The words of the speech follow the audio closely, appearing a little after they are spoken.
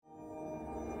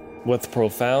With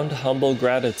profound humble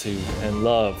gratitude and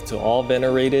love to all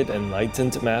venerated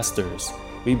enlightened masters,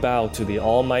 we bow to the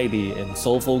Almighty in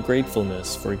soulful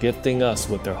gratefulness for gifting us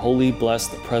with their holy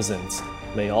blessed presence.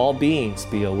 May all beings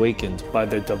be awakened by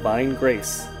their divine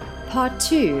grace. Part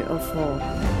 2 of 4.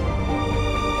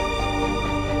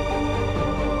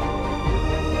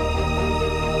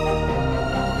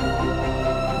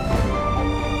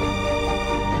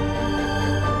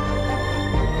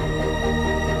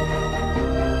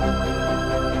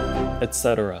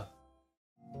 Etc.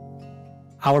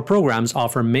 Our programs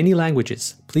offer many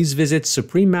languages. Please visit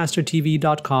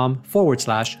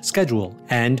suprememastertv.com/schedule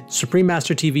and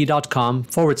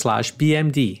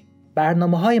suprememastertv.com/bmd.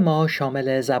 برنامه‌های ما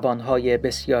شامل زبان‌های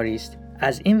بسیاری است.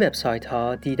 از این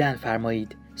وبسایت‌ها دیدن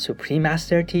فرمایید: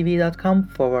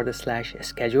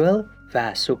 suprememastertv.com/schedule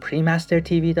و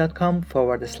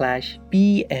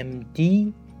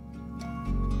suprememastertv.com/bmd.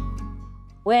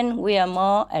 When we are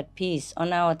more at peace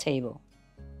on our table,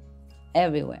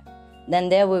 everywhere, then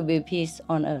there will be peace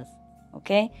on earth,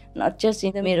 okay? Not just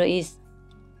in the Middle East,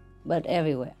 but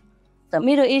everywhere. The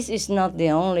Middle East is not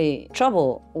the only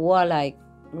trouble, war-like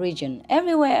region.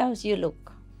 Everywhere else you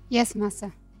look. Yes,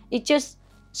 Master. It's just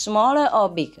smaller or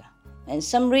bigger. And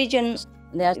some regions,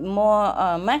 they are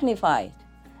more magnified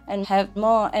and have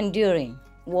more enduring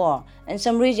war. And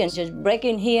some regions just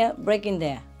breaking here, breaking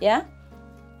there, yeah?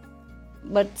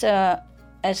 But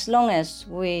as long as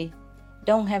we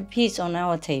don't have peace on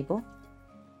our table,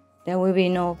 there will be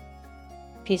no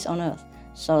peace on earth.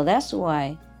 So that's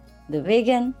why the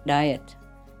vegan diet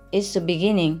is the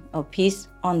beginning of peace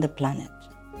on the planet.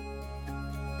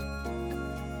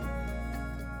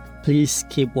 Please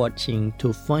keep watching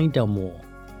to find out more.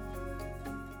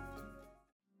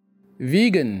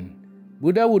 Vegan,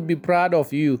 Buddha would be proud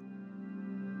of you.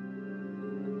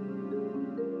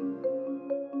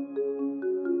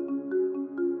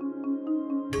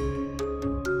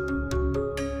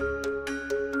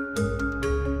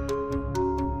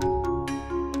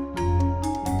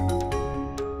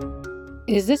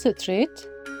 Is this a threat?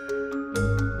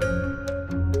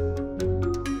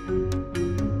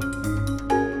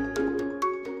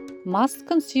 Must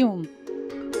consume.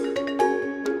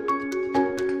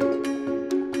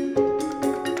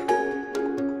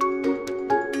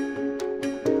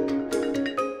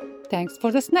 Thanks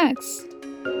for the snacks.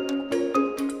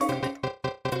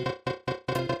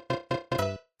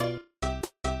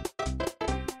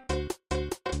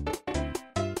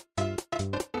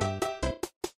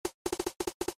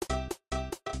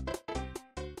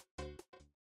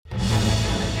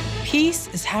 Peace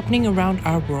is happening around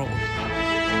our world.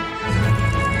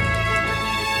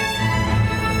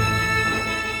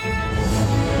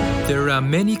 There are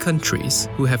many countries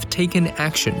who have taken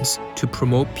actions to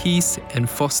promote peace and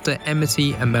foster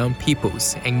amity among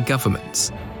peoples and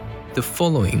governments. The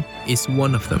following is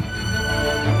one of them.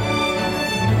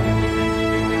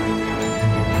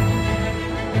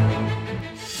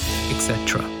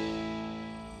 Etc.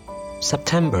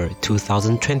 September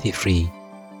 2023.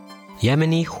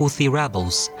 Yemeni Houthi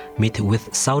rebels meet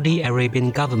with Saudi Arabian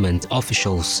government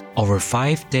officials over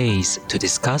 5 days to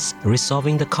discuss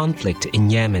resolving the conflict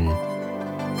in Yemen.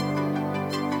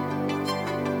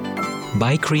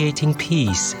 By creating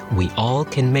peace, we all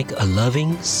can make a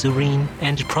loving, serene,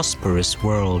 and prosperous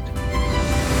world.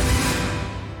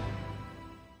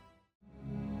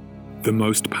 The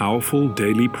most powerful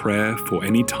daily prayer for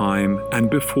any time and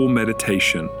before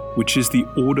meditation, which is the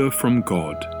order from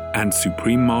God, and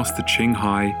Supreme Master Ching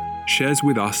Hai shares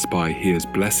with us by His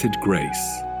blessed grace.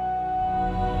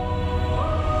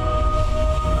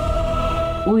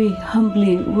 We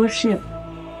humbly worship,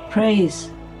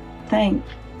 praise, thank,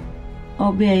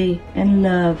 obey, and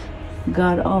love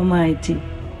God Almighty,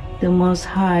 the Most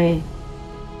High,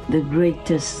 the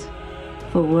greatest,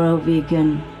 for world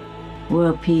vegan,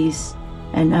 world peace,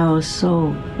 and our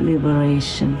soul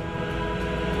liberation.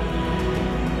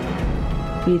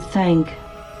 We thank,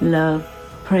 love,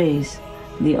 praise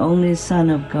the only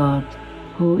Son of God,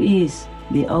 who is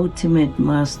the ultimate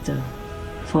Master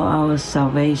for our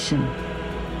salvation.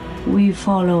 We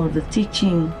follow the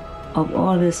teaching of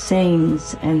all the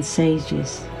saints and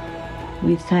sages.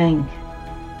 We thank,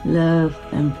 love,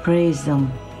 and praise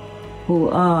them, who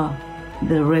are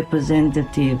the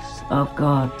representatives of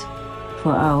God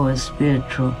for our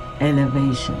spiritual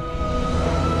elevation.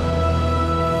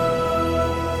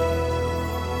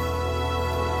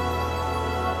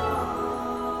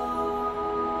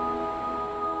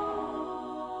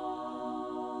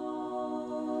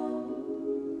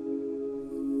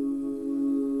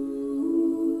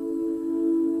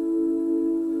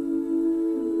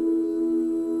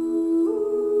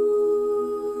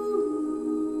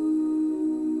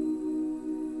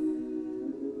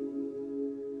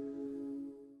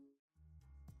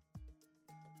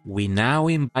 We now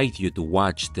invite you to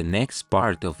watch the next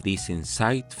part of this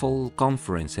insightful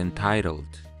conference entitled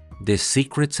The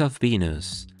Secrets of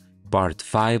Venus, Part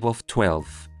 5 of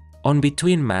 12, on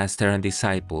Between Master and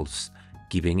Disciples,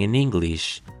 given in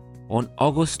English on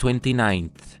August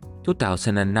 29th,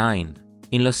 2009,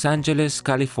 in Los Angeles,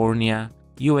 California,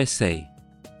 USA.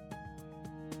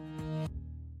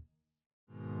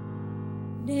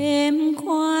 Đêm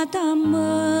qua ta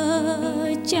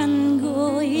mơ chăn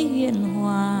gối hiền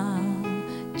hòa,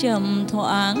 trầm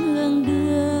thoáng hương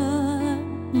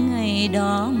đưa ngày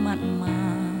đó mặn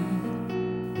mà.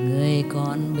 Người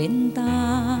còn bên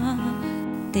ta,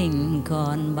 tình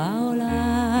còn bao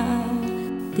la,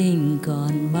 tình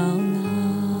còn bao la.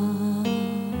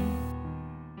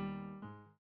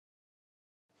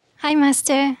 Hi,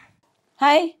 Master.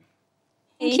 Hi.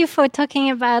 Thank you for talking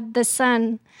about the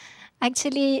sun.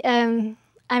 Actually, I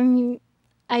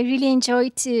really enjoy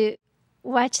to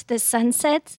watch the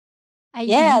sunset.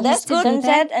 Yeah, that's good.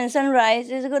 Sunset and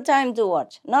sunrise is a good time to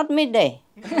watch, not midday.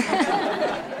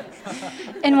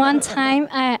 And one time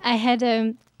I had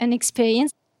an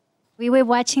experience. We were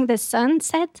watching the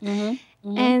sunset,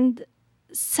 and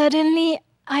suddenly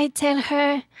I tell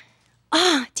her,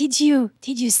 "Oh, did you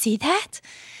see that?"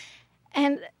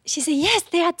 And she said, "Yes,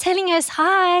 they are telling us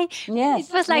hi." Yes,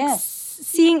 it was like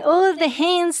seeing all the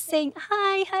hands saying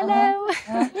hi, hello.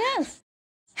 Yes.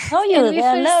 How you? And we They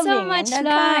are feel loving so much and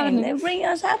they're love. kind. They bring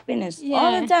us happiness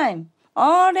all Yeah. the time,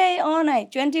 all day, all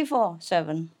night,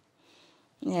 24/7.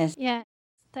 Yes. Yeah,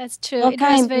 that's true. So It was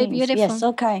kind very beings. beautiful. Yes,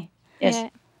 so kind. Yes. Yeah.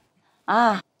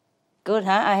 Ah, good,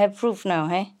 huh? I have proof now,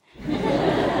 hey?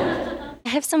 I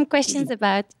have some questions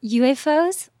about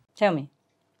UFOs. Tell me.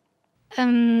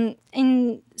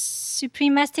 In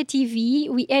Supreme Master TV,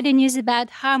 we heard the news about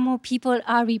how more people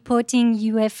are reporting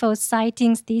UFO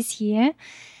sightings this year.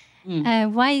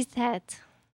 Why is that?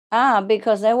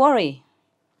 Because they worry.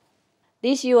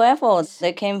 These UFOs,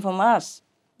 they came from us.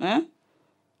 Huh?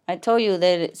 I told you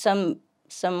that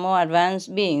some more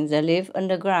advanced beings that live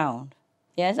underground.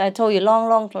 Yes, I told you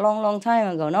long time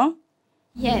ago, no?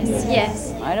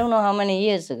 Yes. I don't know how many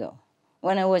years ago,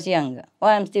 when I was younger.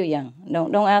 Well, I'm still young.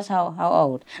 Don't ask how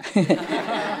old.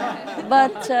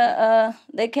 But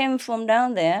they came from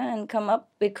down there and come up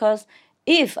because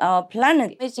if our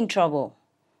planet is in trouble,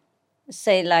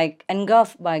 say like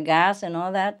engulfed by gas and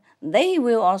all that, they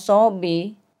will also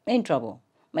be in trouble.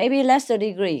 Maybe lesser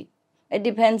degree. It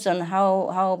depends on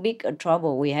how big a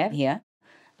trouble we have here.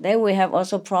 They will have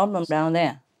also problems down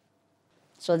there.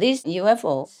 So these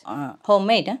UFOs are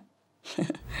homemade, huh?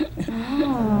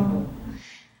 Oh.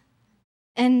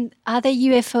 And are there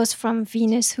UFOs from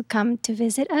Venus who come to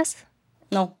visit us?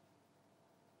 No,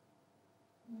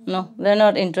 they're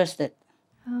not interested.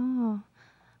 Oh.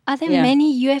 Are there Yeah.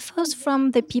 many UFOs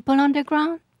from the people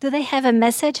underground? Do they have a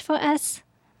message for us?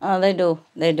 Oh, they do.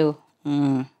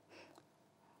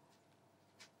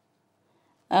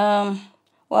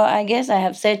 Well, I guess I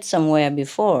have said somewhere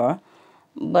before,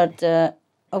 but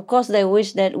of course they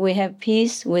wish that we have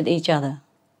peace with each other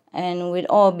and with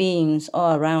all beings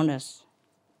all around us,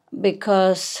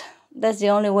 because that's the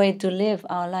only way to live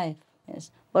our life.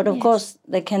 Yes. But of course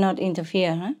they cannot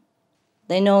interfere. Huh?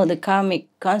 They know the karmic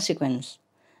consequence.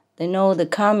 They know the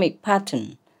karmic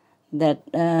pattern that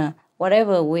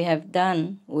whatever we have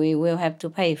done, we will have to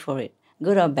pay for it,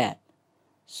 good or bad.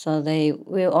 So they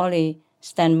will only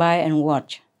stand by and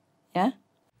watch. Yeah?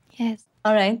 Yes.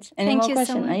 All right. Any Thank more you so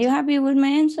questions? Are much. you happy with my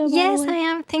answer? by the Yes, way? I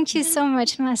am. Thank you so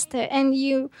much, Master. And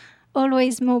you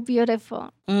always more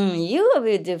beautiful. You are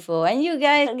beautiful. And you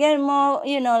guys get more,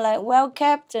 like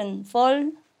well-kept and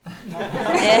full.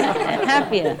 Yeah, and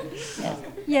happier. Yes.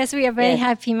 Yes, we are very Yes.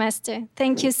 happy, Master.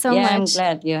 Thank you so Yeah, I'm much.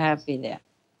 glad you're happy there.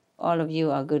 All of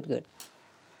you are good.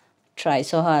 Try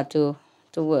so hard to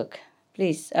work.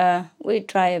 Please, we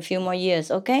try a few more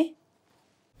years, okay?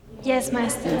 Yes,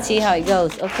 Master. And see how it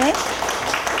goes, okay?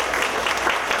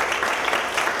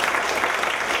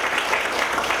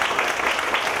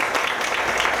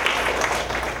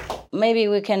 Maybe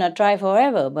we cannot try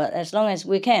forever, but as long as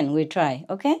we can, we try,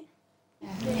 okay?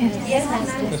 Yes,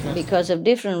 Master. Because of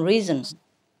different reasons.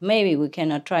 Maybe we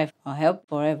cannot try or help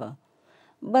forever.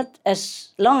 But as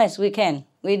long as we can,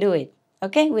 we do it,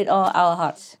 okay? With all our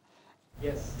hearts.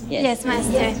 Yes,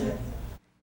 Master.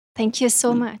 Thank you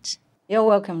so much. You're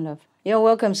welcome, love. You're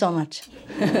welcome so much.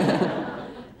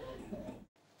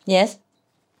 Yes?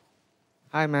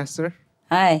 Hi, Master.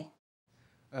 Hi.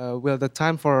 Will the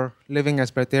time for living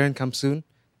as Breatharian come soon,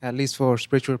 at least for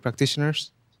spiritual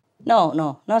practitioners? No,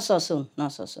 not so soon,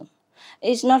 not so soon.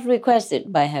 It's not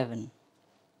requested by heaven.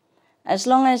 As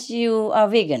long as you are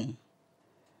vegan,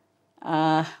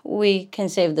 we can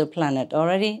save the planet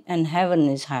already, and heaven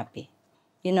is happy.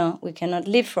 We cannot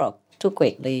leapfrog too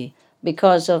quickly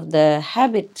because of the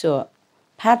habit or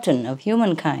pattern of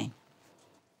humankind.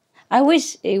 I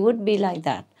wish it would be like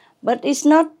that, but it's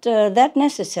not that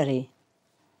necessary.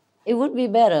 It would be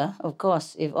better, of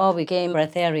course, if all became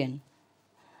breatharian.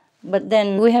 But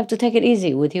then we have to take it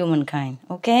easy with humankind,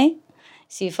 okay?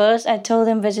 See, first I told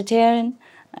them vegetarian,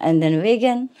 and then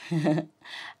vegan,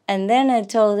 and then I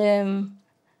told them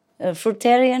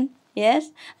fruitarian,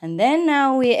 yes? And then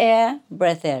now we are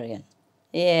breatharian.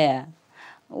 Yeah.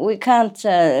 We can't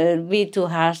be too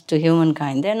harsh to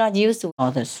humankind. They're not used to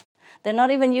others. They're not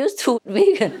even used to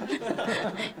vegan.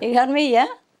 You got me, yeah?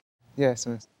 Yes,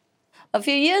 miss. A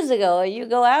few years ago, you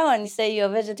go out and say you're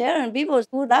vegetarian, people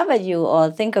would laugh at you or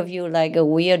think of you like a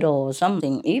weirdo or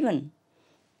something even.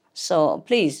 So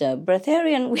please,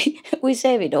 breatharian, we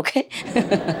save it, okay?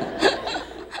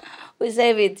 We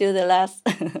save it to the last.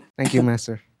 Thank you,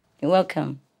 Master. You're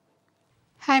welcome.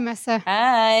 Hi, Master.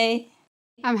 Hi.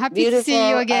 I'm happy Beautiful to see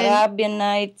you again. Arabian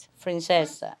Night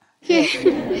Princess.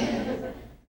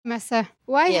 Master,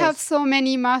 why Yes. have so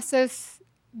many masters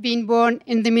been born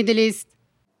in the Middle East?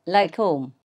 Like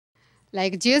whom?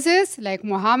 Like Jesus, like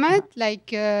Muhammad,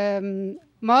 like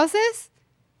Moses,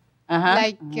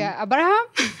 like Abraham?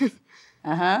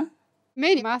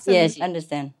 Many masters. Yes,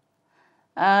 understand.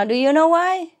 Do you know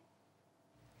why?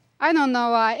 I don't know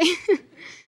why.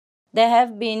 There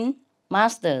have been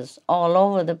masters all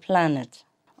over the planet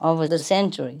over the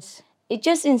centuries. It's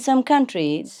just in some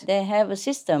countries they have a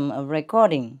system of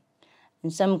recording. In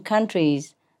some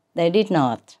countries they did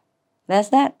not. That's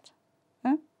that.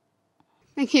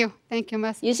 Thank you,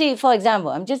 Master. You see, for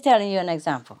example, I'm just telling you an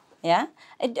example. Yeah?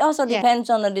 It also depends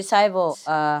on the disciple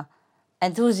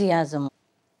enthusiasm.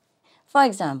 For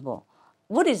example,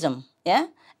 Buddhism, yeah?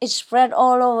 It's spread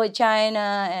all over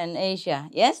China and Asia,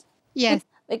 yes? Yes.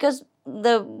 Because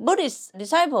the Buddhist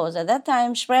disciples at that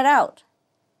time spread out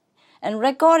and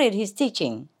recorded his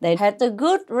teaching. They had a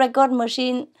good record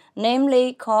machine,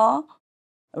 namely called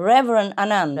Reverend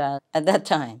Ananda at that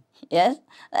time. Yes,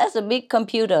 that's a big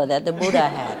computer that the Buddha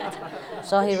had.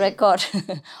 So he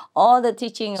recorded all the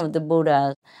teaching of the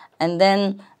Buddha and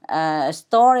then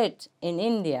store it in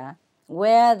India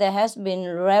where there has been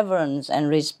reverence and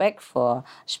respect for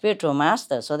spiritual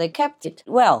masters. So they kept it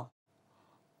well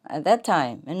at that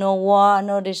time. And no war,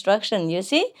 no destruction, you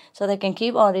see? So they can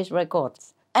keep all these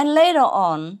records. And later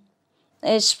on,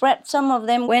 they spread, some of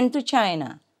them went to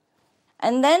China.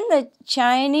 And then the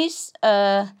Chinese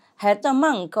had a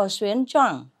monk called Xuan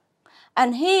Zhuang.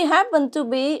 And he happened to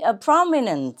be a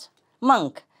prominent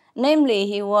monk. Namely,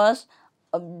 he was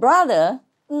a brother,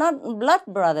 not blood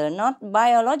brother, not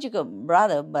biological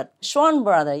brother, but sworn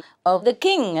brother of the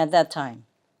king at that time.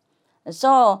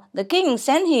 So the king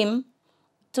sent him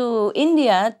to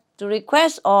India to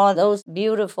request all those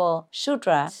beautiful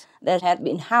sutras that had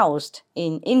been housed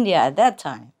in India at that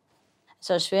time.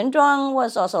 So Xuan Zhuang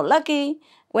was also lucky,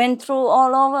 went through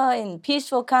all over in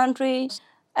peaceful countries,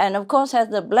 and of course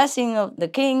had the blessing of the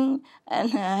king and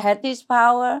had his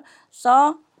power.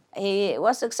 So he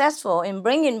was successful in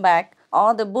bringing back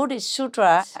all the Buddhist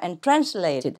sutras and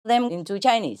translated them into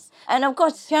Chinese. And of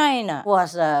course, China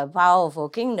was a powerful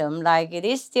kingdom like it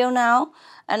is still now.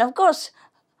 And of course,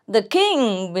 the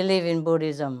king believed in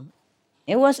Buddhism.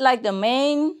 It was like the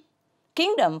main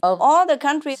kingdom of all the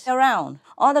countries around.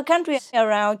 All the countries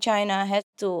around China had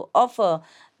to offer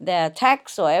their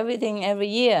tax or everything every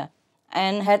year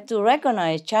and had to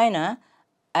recognize China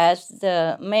as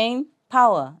the main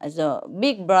power, as a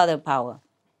big brother power.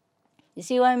 You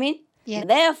see what I mean? Yeah.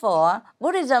 Therefore,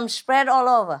 Buddhism spread all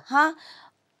over.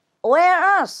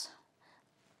 Whereas,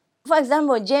 for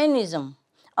example, Jainism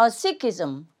or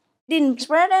Sikhism didn't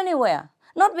spread anywhere.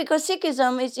 Not because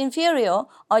Sikhism is inferior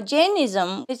or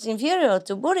Jainism is inferior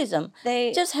to Buddhism.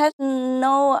 They just had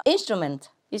no instrument.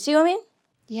 You see what I mean?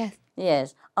 Yes.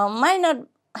 Yes. Or might not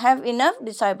have enough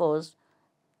disciples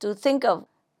to think of.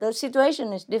 The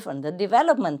situation is different. The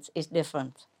development is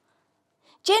different.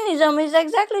 Jainism is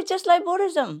exactly just like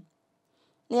Buddhism.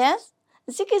 Yes?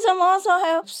 Sikhism also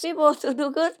helps people to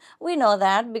do good. We know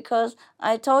that because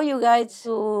I told you guys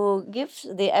to give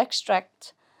the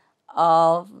extract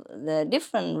of the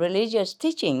different religious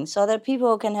teachings so that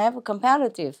people can have a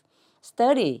comparative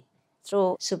study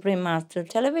through Supreme Master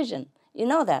Television. You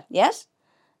know that, yes?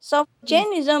 So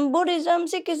Jainism, Buddhism,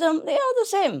 Sikhism, they are the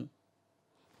same.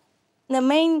 The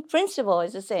main principle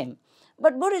is the same.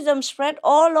 But Buddhism spread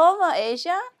all over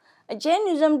Asia.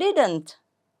 Jainism didn't.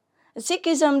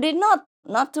 Sikhism did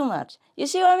not too much. You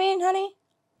see what I mean, honey?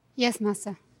 Yes,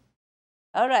 Master.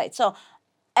 All right, so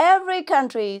every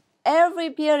country every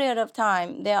period of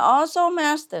time, there are also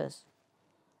masters,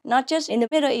 not just in the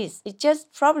Middle East. It's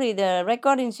just probably the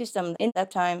recording system in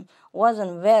that time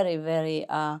wasn't very, very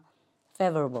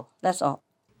favorable. That's all.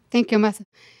 Thank you, Master.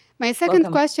 My second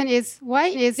Welcome. question is, why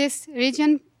is this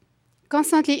region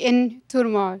constantly in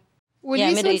turmoil? Will we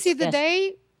Middle soon East, see the yes.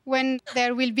 day when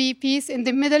there will be peace in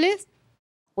the Middle East?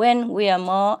 When we are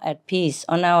more at peace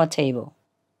on our table,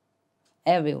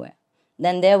 everywhere,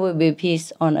 then there will be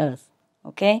peace on earth,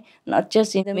 okay? Not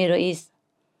just in the Middle East,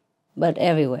 but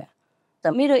everywhere.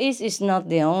 The Middle East is not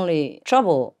the only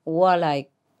trouble,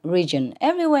 warlike region.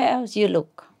 Everywhere else you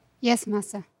look. Yes,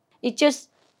 Master. It's just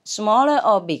smaller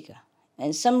or bigger.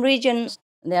 And some regions,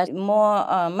 they are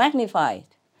more magnified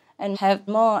and have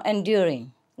more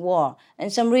enduring war.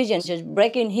 And some regions just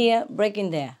break in here, break in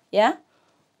there, yeah?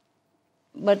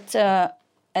 But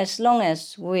as long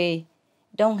as we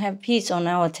don't have peace on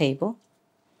our table,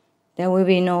 there will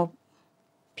be no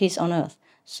peace on earth.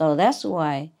 So that's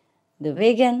why the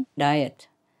vegan diet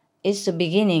is the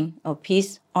beginning of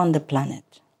peace on the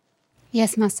planet.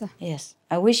 Yes, Master. Yes.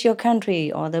 I wish your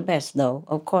country all the best, though.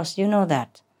 Of course, you know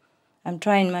that. I'm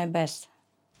trying my best.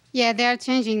 Yeah, they are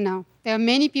changing now. There are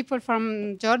many people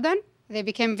from Jordan. They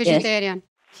became vegetarian.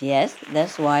 Yes,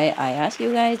 that's why I ask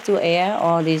you guys to air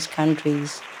all these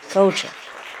countries' culture.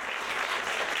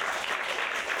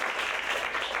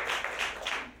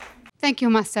 Thank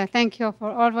you, Master. Thank you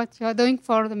for all what you are doing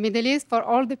for the Middle East, for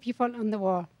all the people in the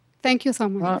world. Thank you so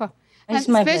much. And it's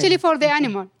my especially pleasure. for the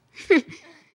animal.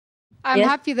 I'm Yes.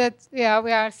 happy that we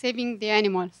are saving the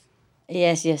animals.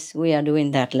 Yes, we are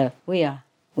doing that, love. We are.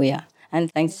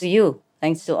 And thanks to you,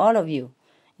 thanks to all of you,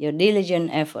 your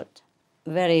diligent effort.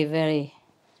 Very, very,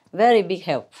 very big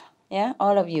help. Yeah,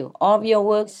 all of you. All of your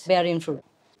works bearing fruit.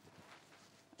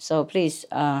 So please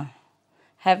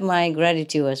have my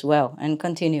gratitude as well and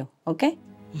continue, okay?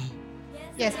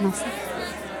 Yes, Master.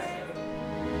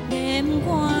 Đêm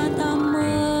qua ta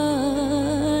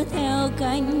mơ theo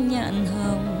cánh nhạn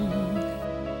hồng,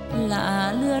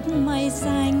 lạ lướt mây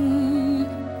xanh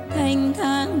thanh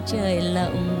thang trời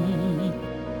lộng,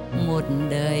 một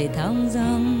đời thong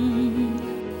dong,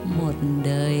 một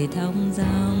đời thong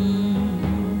dong.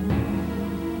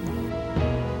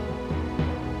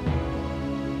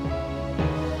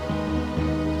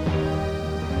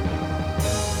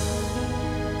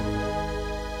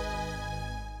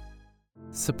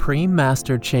 Supreme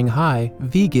Master Ching Hai,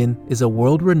 vegan, is a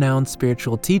world-renowned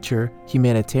spiritual teacher,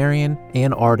 humanitarian,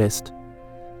 and artist.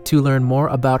 To learn more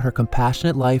about her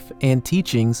compassionate life and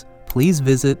teachings, please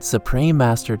visit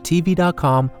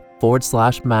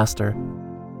suprememastertv.com/master.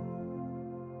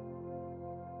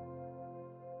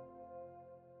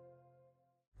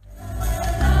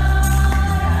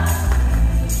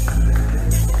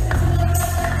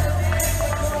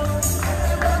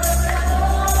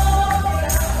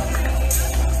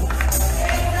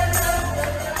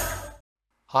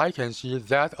 I can see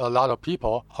that a lot of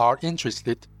people are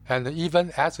interested and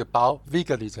even ask about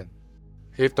veganism.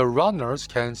 If the runners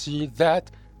can see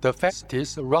that the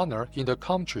fastest runner in the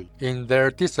country in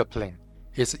their discipline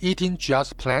is eating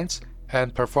just plants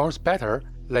and performs better,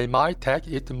 they might take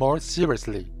it more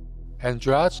seriously.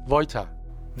 Andreas Wojta,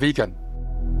 vegan.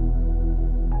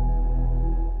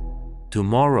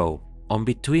 Tomorrow, on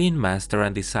Between Master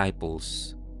and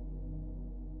Disciples.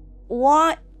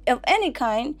 War of any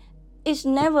kind is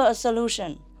never a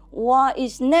solution. War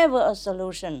is never a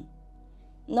solution,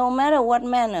 no matter what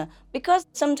manner. Because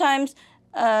sometimes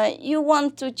you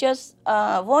want to just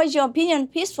voice your opinion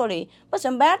peacefully, but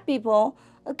some bad people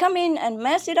come in and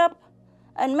mess it up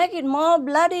and make it more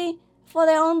bloody for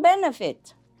their own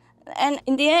benefit. And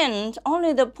in the end,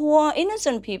 only the poor,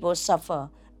 innocent people suffer.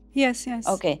 Yes.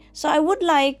 Okay, so I would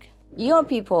like your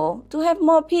people to have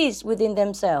more peace within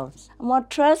themselves, more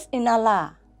trust in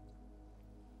Allah.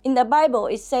 In the Bible,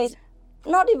 it says,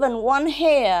 not even one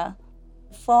hair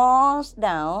falls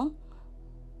down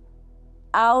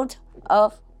out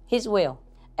of His will.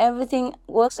 Everything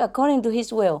works according to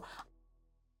His will.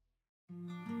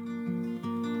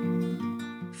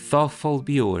 Thoughtful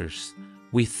viewers,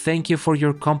 we thank you for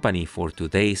your company for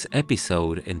today's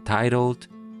episode entitled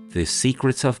The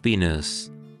Secrets of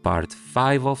Venus, Part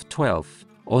 5 of 12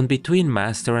 on Between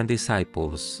Master and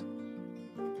Disciples.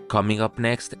 Coming up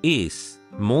next is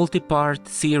multi-part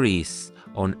series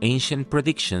on ancient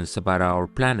predictions about our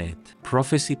planet,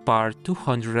 Prophecy Part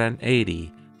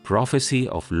 280, Prophecy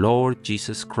of Lord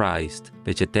Jesus Christ,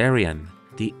 Vegetarian,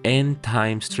 the End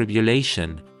Times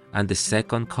Tribulation, and the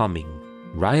Second Coming,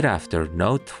 right after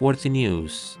noteworthy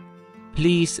news.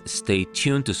 Please stay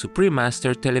tuned to Supreme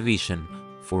Master Television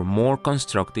for more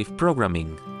constructive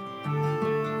programming.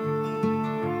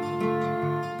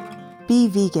 Be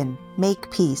vegan,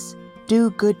 make peace,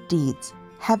 do good deeds.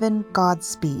 Heaven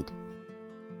Godspeed.